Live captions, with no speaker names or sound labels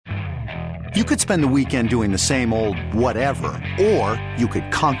You could spend the weekend doing the same old whatever, or you could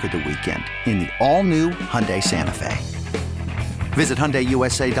conquer the weekend in the all-new Hyundai Santa Fe. Visit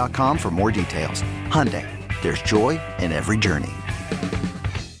HyundaiUSA.com for more details. Hyundai, there's joy in every journey.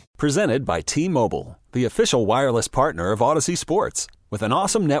 Presented by T-Mobile, the official wireless partner of Odyssey Sports. With an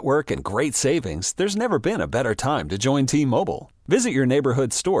awesome network and great savings, there's never been a better time to join T-Mobile. Visit your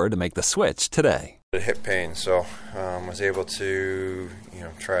neighborhood store to make the switch today. Hip pain, so was able to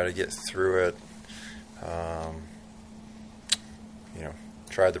try to get through it.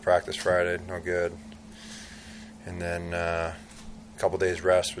 Tried to practice Friday, no good, and then a couple days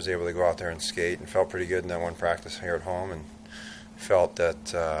rest. Was able to go out there and skate and felt pretty good in that one practice here at home, and felt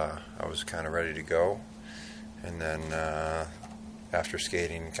that I was kind of ready to go. And then after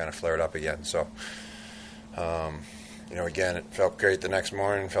skating, kind of flared up again. So. Again, it felt great the next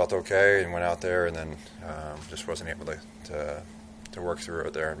morning, felt okay, and went out there, and then just wasn't able to work through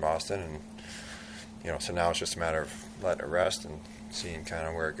it there in Boston. And, so now it's just a matter of letting it rest and seeing kind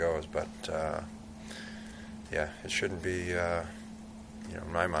of where it goes. But, it shouldn't be, in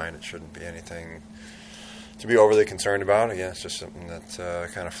my mind, it shouldn't be anything to be overly concerned about. Again, it's just something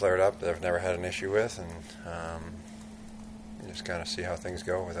that kind of flared up that I've never had an issue with, and just kind of see how things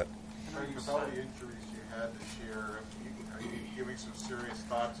go with it. With all the injuries you had this year, are you giving some serious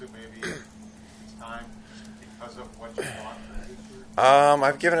thought to maybe it's time because of what you want this year?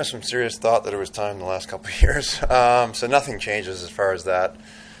 I've given it some serious thought that it was time the last couple of years. So nothing changes as far as that.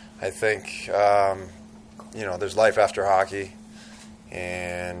 I think, there's life after hockey.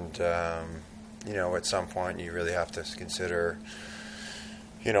 And, at some point you really have to consider,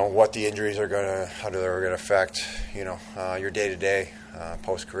 what the injuries are how they're going to affect, your day-to-day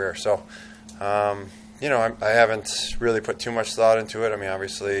post-career. So, I haven't really put too much thought into it. I mean,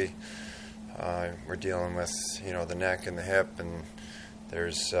 obviously, we're dealing with, the neck and the hip, and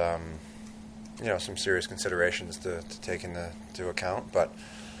there's, some serious considerations to take into account. But,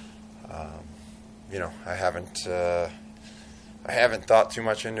 I haven't thought too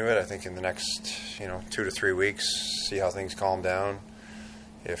much into it. I think in the next, 2 to 3 weeks, see how things calm down.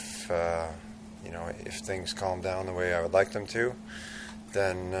 If things calm down the way I would like them to,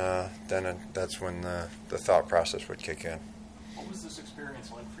 then that's when the thought process would kick in. What was this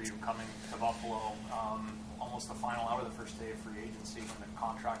experience like for you coming to Buffalo, almost the final hour of the first day of free agency when the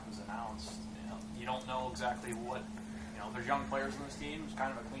contract was announced? You don't know exactly what, there's young players in this team. It's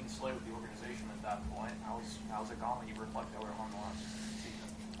kind of a clean slate with the organization at that point. How's it gone when you reflect over on the last season?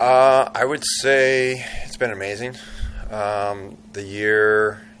 I would say it's been amazing. The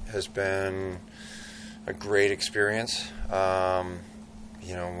year has been a great experience.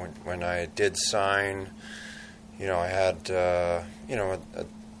 When I did sign, I had, a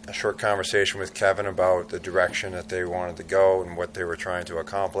short conversation with Kevin about the direction that they wanted to go and what they were trying to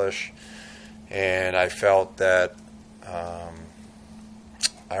accomplish. And I felt that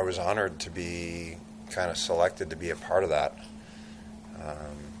I was honored to be kind of selected to be a part of that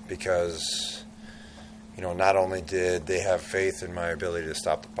because, not only did they have faith in my ability to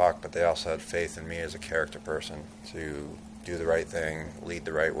stop the puck, but they also had faith in me as a character person to do the right thing, lead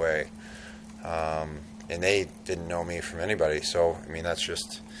the right way. And they didn't know me from anybody. So, I mean, that's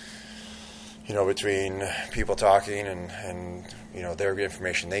just, between people talking and their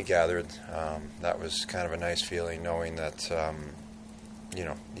information they gathered, that was kind of a nice feeling knowing that,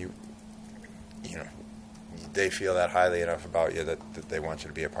 they feel that highly enough about you that they want you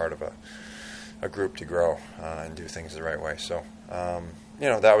to be a part of a group to grow and do things the right way. So,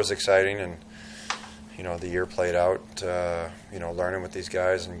 that was exciting. And, the year played out, learning with these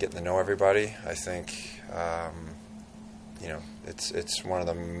guys and getting to know everybody. I think, it's one of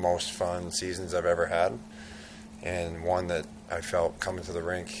the most fun seasons I've ever had, and one that I felt coming to the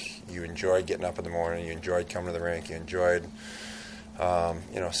rink, you enjoyed getting up in the morning, you enjoyed coming to the rink, you enjoyed,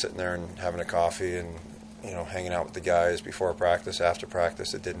 sitting there and having a coffee and, hanging out with the guys before practice, after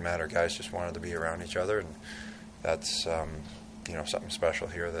practice. It didn't matter. Guys just wanted to be around each other, and that's, something special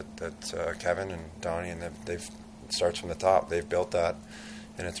here that Kevin and Donnie, and it starts from the top. They've built that,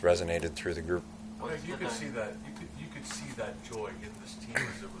 and it's resonated through the group. Well, you could see that. You could see that joy in this team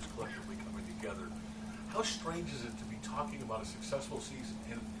as it was collectively coming together. How strange is it to be talking about a successful season?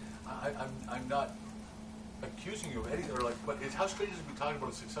 And I'm not accusing you of anything, but how strange is it to be talking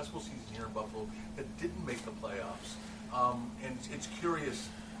about a successful season here in Buffalo that didn't make the playoffs? And it's curious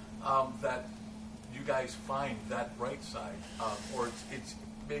that you guys find that bright side, or it's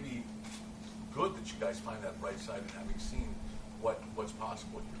maybe good that you guys find that bright side and having seen what's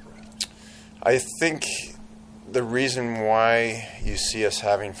possible here, perhaps. I think the reason why you see us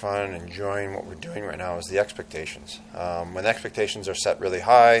having fun and enjoying what we're doing right now is the expectations. When expectations are set really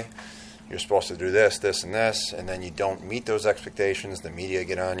high, you're supposed to do this, this, and this, and then you don't meet those expectations. The media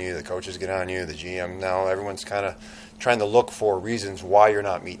get on you, the coaches get on you, the GM. Now everyone's kind of trying to look for reasons why you're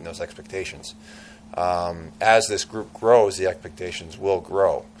not meeting those expectations. As this group grows, the expectations will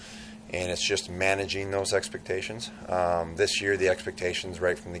grow, and it's just managing those expectations. This year, the expectations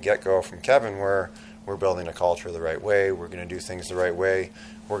right from the get-go from Kevin were, we're building a culture the right way, we're going to do things the right way,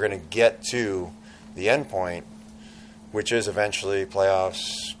 we're going to get to the end point, which is eventually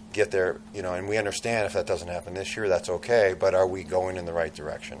playoffs, get there, and we understand if that doesn't happen this year, that's okay, but are we going in the right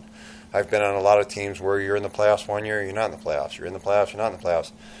direction? I've been on a lot of teams where you're in the playoffs one year, you're not in the playoffs. You're in the playoffs, you're not in the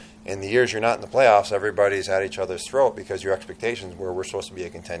playoffs. In the years you're not in the playoffs, everybody's at each other's throat because your expectations were we're supposed to be a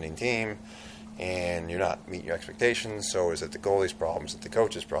contending team, and you're not meeting your expectations, so is it the goalie's problem, is it the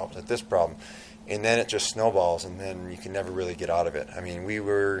coach's problem, is it this problem? And then it just snowballs, and then you can never really get out of it. I mean,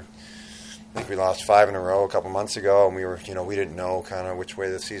 I think we lost 5 in a row a couple months ago, and we didn't know kind of which way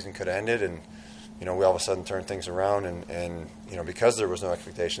the season could have ended, and we all of a sudden turned things around, and because there was no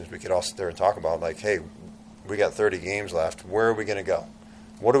expectations, we could all sit there and talk about like, hey, we got 30 games left. Where are we going to go?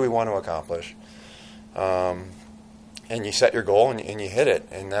 What do we want to accomplish? And you set your goal and you hit it,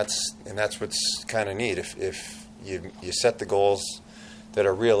 and that's what's kind of neat. If you set the goals that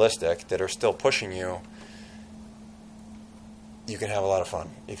are realistic, that are still pushing you, you can have a lot of fun.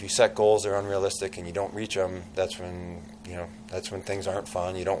 If you set goals that are unrealistic and you don't reach them, that's when things aren't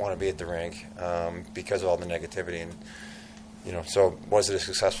fun. You don't want to be at the rink because of all the negativity. And so was it a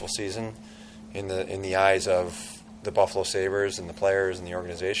successful season in the eyes of the Buffalo Sabres and the players and the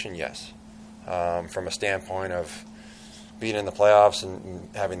organization? Yes. From a standpoint of being in the playoffs and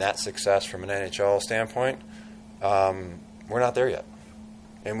having that success from an NHL standpoint, we're not there yet,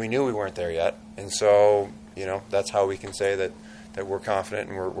 and we knew we weren't there yet. And so that's how we can say that we're confident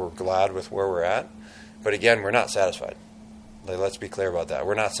and we're glad with where we're at. But again, we're not satisfied. Let's be clear about that.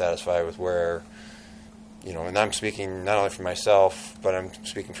 We're not satisfied with where, and I'm speaking not only for myself, but I'm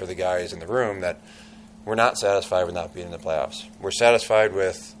speaking for the guys in the room, that we're not satisfied with not being in the playoffs. We're satisfied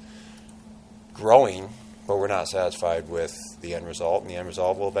with growing, but we're not satisfied with the end result, and the end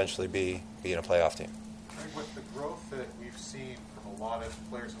result will eventually be being a playoff team. I mean, with the growth that we've seen from a lot of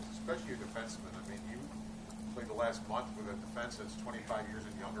players, especially your defensemen, I mean, you played the last month with a defense that's 25 years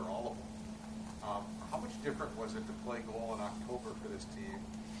and younger, all of them. How much different was it to play goal in October for this team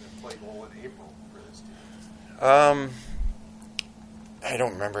than play goal in April for this team? I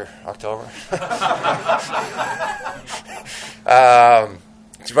don't remember October.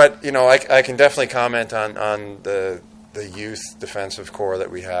 But I can definitely comment on the youth defensive core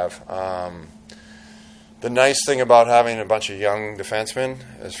that we have. The nice thing about having a bunch of young defensemen,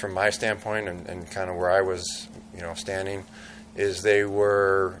 is from my standpoint and kind of where I was, standing, is they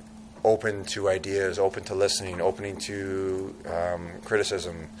were open to ideas, open to listening, open to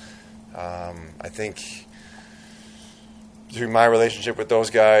criticism. I think through my relationship with those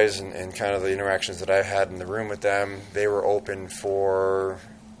guys and kind of the interactions that I had in the room with them, they were open for,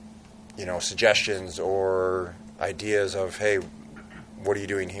 suggestions or ideas of, hey, what are you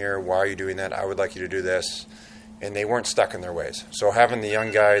doing here? Why are you doing that? I would like you to do this. And they weren't stuck in their ways. So having the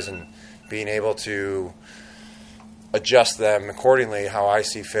young guys and being able to adjust them accordingly, how I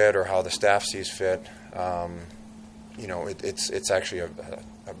see fit or how the staff sees fit, it's actually a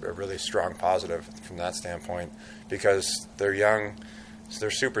really strong positive from that standpoint, because they're young,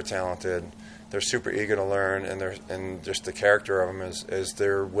 they're super talented, they're super eager to learn, and just the character of them is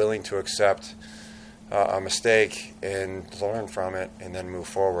they're willing to accept a mistake and learn from it and then move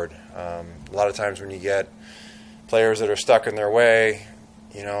forward. A lot of times when you get players that are stuck in their way,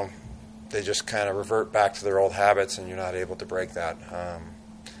 they just kind of revert back to their old habits, and you're not able to break that.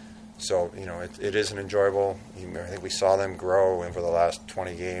 So it is an enjoyable. I think we saw them grow over the last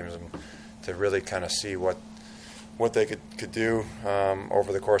 20 games, and to really kind of see what they could do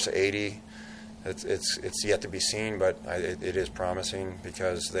over the course of 80. It's yet to be seen, but it is promising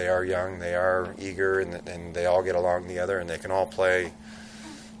because they are young, they are eager, and they all get along together, and they can all play.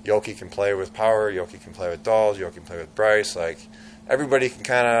 Yoki can play with Power, Yoki can play with Dolls, Yoki can play with Bryce. Like, everybody can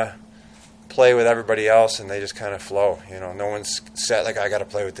kind of play with everybody else, and they just kind of flow. No one's set like, I got to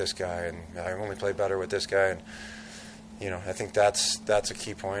play with this guy, and I only play better with this guy. And I think that's a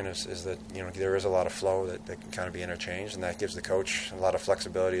key point is that there is a lot of flow that can kind of be interchanged, and that gives the coach a lot of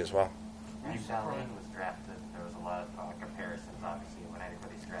flexibility as well. When Dahlin was drafted, there was a lot of comparisons, obviously, when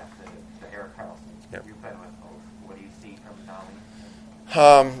anybody's drafted to Erik Karlsson. Yep. You've been with both. What do you see from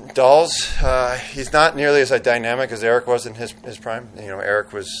Dahlin? Dolls, he's not nearly as dynamic as Erik was in his prime.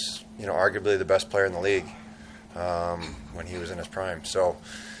 Erik was, arguably the best player in the league when he was in his prime. So,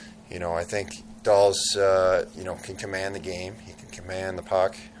 I think Dolls, can command the game. He can command the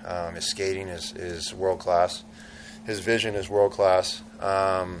puck. His skating is world class. His vision is world class.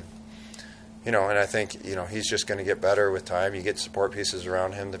 And I think he's just going to get better with time. You get support pieces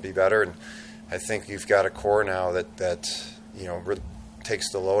around him to be better, and I think you've got a core now that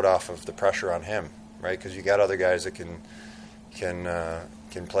takes the load off of the pressure on him, right? Because you got other guys that can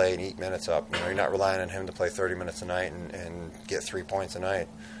play and eat minutes up. You're not relying on him to play 30 minutes a night and get 3 points a night.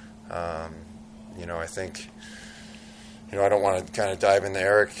 I think, I don't want to kind of dive into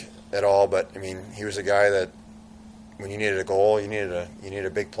Eric at all, but I mean, he was a guy that when you needed a goal, you needed a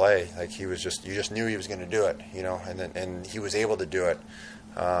big play. Like you just knew he was going to do it, and he was able to do it.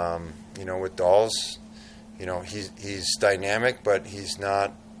 With Dolls, he's dynamic, but he's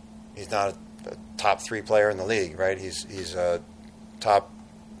not a top 3 player in the league, right? He's a top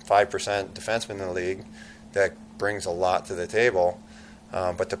 5% defenseman in the league that brings a lot to the table.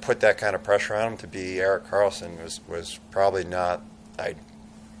 But to put that kind of pressure on him to be Erik Karlsson was probably not.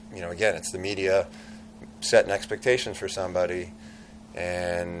 Again, it's the media setting expectations for somebody,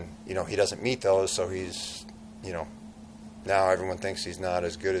 and he doesn't meet those, so he's now everyone thinks he's not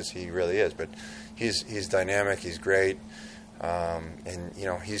as good as he really is. But he's dynamic, he's great, and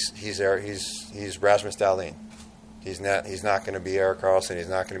he's Rasmus Dahlin. He's not going to be Erik Karlsson. He's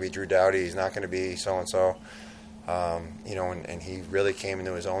not going to be Drew Doughty. He's not going to be so and so. And he really came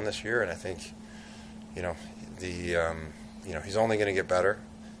into his own this year, and I think, he's only going to get better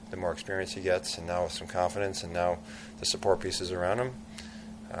the more experience he gets, and now with some confidence, and now the support pieces around him.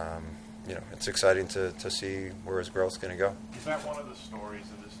 It's exciting to see where his growth's going to go. Is that one of the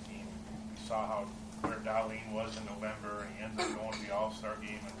stories of this team? We saw where Dahlin was in November, and he ends up going to the All-Star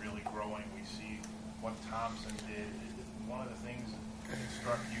game and really growing. We see what Thompson did. One of the things that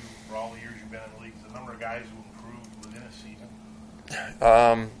struck you for all the years you've been in the league is the number of guys who improved within a season.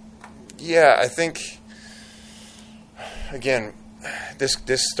 I think, again,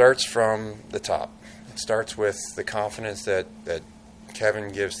 this starts from the top. It starts with the confidence that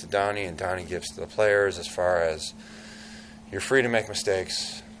Kevin gives to Donnie and Donnie gives to the players, as far as you're free to make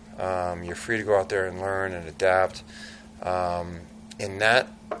mistakes, you're free to go out there and learn and adapt. And that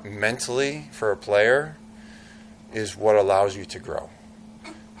mentally for a player is what allows you to grow.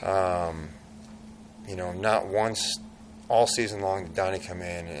 Not once all season long did Donnie come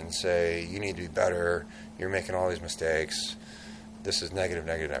in and say, you need to be better, you're making all these mistakes, this is negative.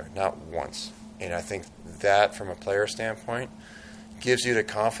 Not once. And I think that, from a player standpoint, gives you the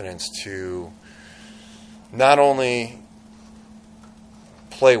confidence to not only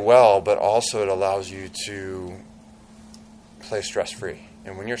play well, but also it allows you to play stress-free.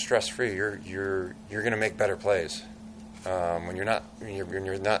 And when you're stress-free, you're going to make better plays. When you're not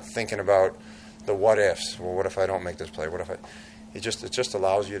thinking about the what ifs. Well, what if I don't make this play? What if I? It just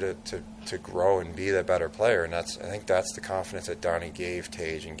allows you to grow and be that better player. And I think that's the confidence that Donnie gave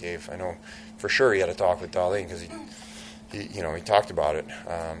Tage and gave. I know for sure he had a talk with Dahlin, because he talked about it,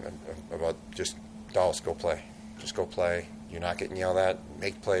 about just, Dolls, go play. Just go play. You're not getting yelled at.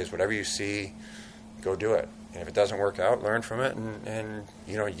 Make plays. Whatever you see, go do it. And if it doesn't work out, learn from it, and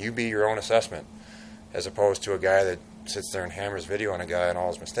you be your own assessment, as opposed to a guy that sits there and hammers video on a guy and all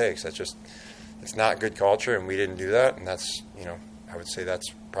his mistakes. It's not good culture, and we didn't do that. And that's, I would say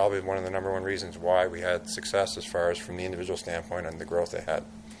that's probably one of the number one reasons why we had success, as far as from the individual standpoint and the growth they had.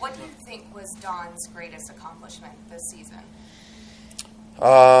 What do you think was Don's greatest accomplishment this season?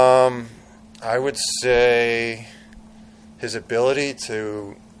 I would say his ability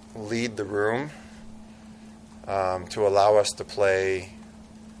to lead the room, to allow us to play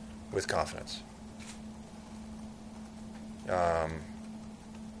with confidence.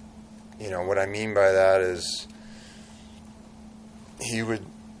 What I mean by that is he would,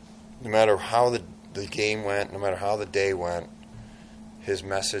 no matter how the game went, no matter how the day went, his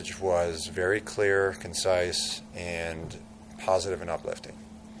message was very clear, concise, and positive and uplifting.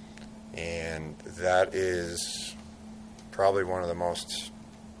 And that is probably one of the most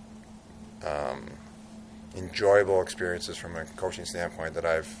enjoyable experiences from a coaching standpoint that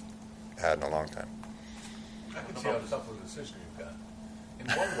I've had in a long time. I can see how tough of a decision you've got. In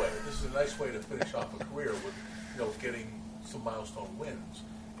one way, this is a nice way to finish off a career with, getting some milestone wins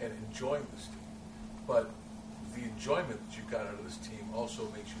and enjoying this team. But the enjoyment that you got out of this team also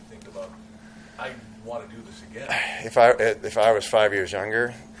makes you think about, I want to do this again. If I was 5 years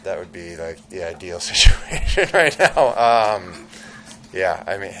younger, that would be like the ideal situation right now.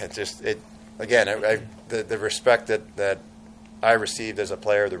 The respect that I received as a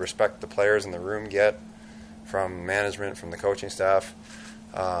player, the respect the players in the room get from management, from the coaching staff,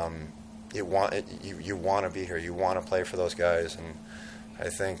 you want to be here. You want to play for those guys, and I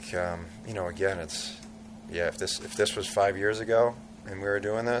think again, it's yeah, if this was 5 years ago and we were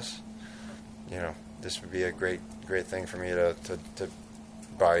doing this, this would be a great thing for me to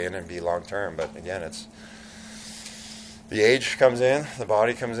buy in and be long term. But again, it's the age comes in, the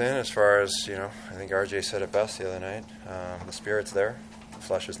body comes in. As far as I think RJ said it best the other night. The spirit's there, the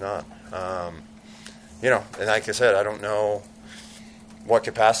flesh is not. And like I said, I don't know what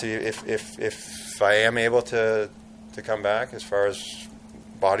capacity if I am able to come back as far as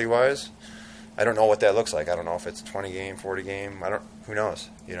body wise. I don't know what that looks like. I don't know if it's a 20 game, 40 game. Who knows?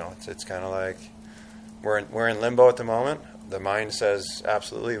 It's kind of like we're in limbo at the moment. The mind says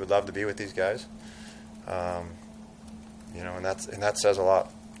absolutely would love to be with these guys. And that says a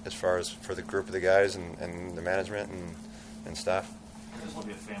lot as far as for the group of the guys and the management and staff. This will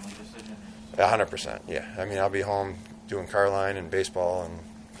be a family decision. 100%, yeah. I mean, I'll be home doing car line and baseball and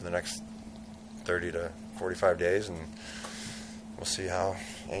for the next 30 to 45 days, and we'll see how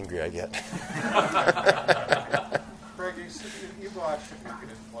angry I get. Greg, you watched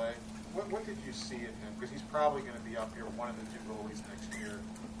Buchanan play. What did you see in him? Because he's probably going to be up here one of the two goalies next year.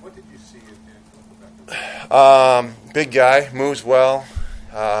 What did you see in him? Big guy, moves well.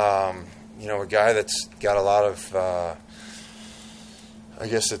 A guy that's got a lot of, I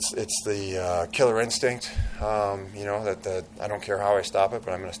guess it's the killer instinct. That I don't care how I stop it,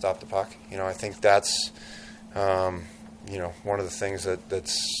 but I'm going to stop the puck. I think that's, one of the things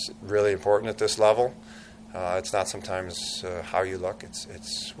that's really important at this level. It's not sometimes how you look;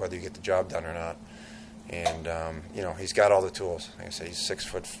 it's whether you get the job done or not. And he's got all the tools. Like I said, he's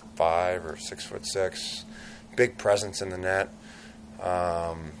 6'5" or 6'6", big presence in the net.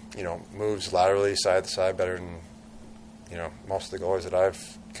 Moves laterally side to side better than most of the goalies that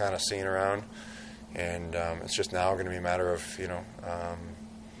I've kind of seen around. And it's just now going to be a matter of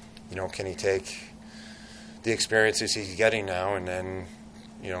can he take the experiences he's getting now and then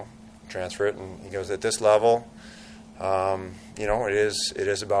transfer it. And he goes, at this level, it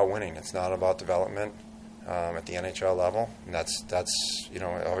is about winning. It's not about development at the NHL level. And that's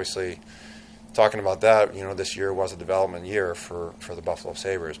obviously talking about that, this year was a development year for the Buffalo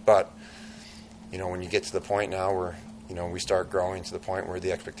Sabres. But, when you get to the point now where, we start growing to the point where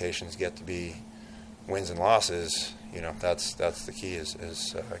the expectations get to be wins and losses, that's the key is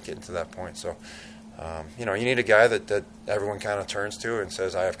getting to that point. So, you need a guy that everyone kind of turns to and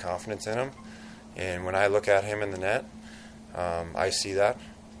says, I have confidence in him. And when I look at him in the net, I see that.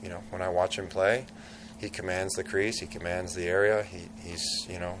 When I watch him play, he commands the crease, he commands the area. He's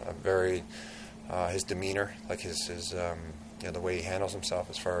a very his demeanor, like his the way he handles himself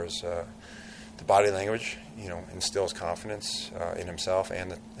as far as the body language, instills confidence in himself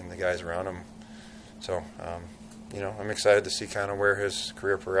and the guys around him. So, I'm excited to see kind of where his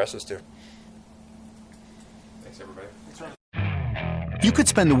career progresses to. Thanks, everybody. You could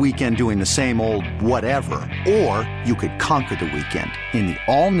spend the weekend doing the same old whatever, or you could conquer the weekend in the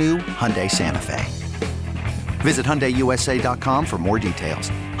all-new Hyundai Santa Fe. Visit HyundaiUSA.com for more details.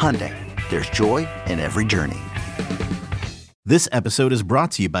 Hyundai, there's joy in every journey. This episode is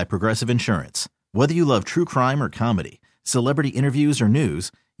brought to you by Progressive Insurance. Whether you love true crime or comedy, celebrity interviews or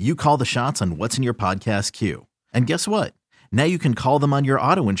news, you call the shots on what's in your podcast queue. And guess what? Now you can call them on your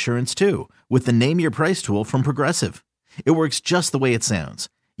auto insurance too with the Name Your Price tool from Progressive. It works just the way it sounds.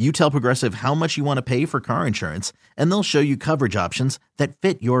 You tell Progressive how much you want to pay for car insurance, and they'll show you coverage options that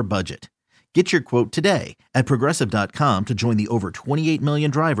fit your budget. Get your quote today at Progressive.com to join the over 28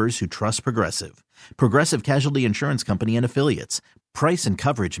 million drivers who trust Progressive. Progressive Casualty Insurance Company and Affiliates. Price and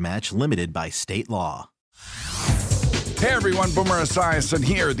coverage match limited by state law. Hey everyone, Boomer Esiason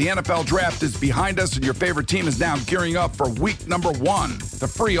here. The NFL Draft is behind us and your favorite team is now gearing up for week number 1. The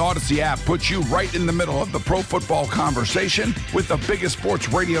free Odyssey app puts you right in the middle of the pro football conversation with the biggest sports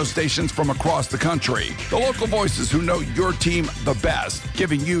radio stations from across the country. The local voices who know your team the best,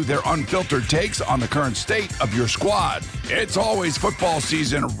 giving you their unfiltered takes on the current state of your squad. It's always football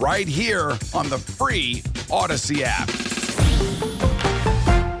season right here on the free Odyssey app.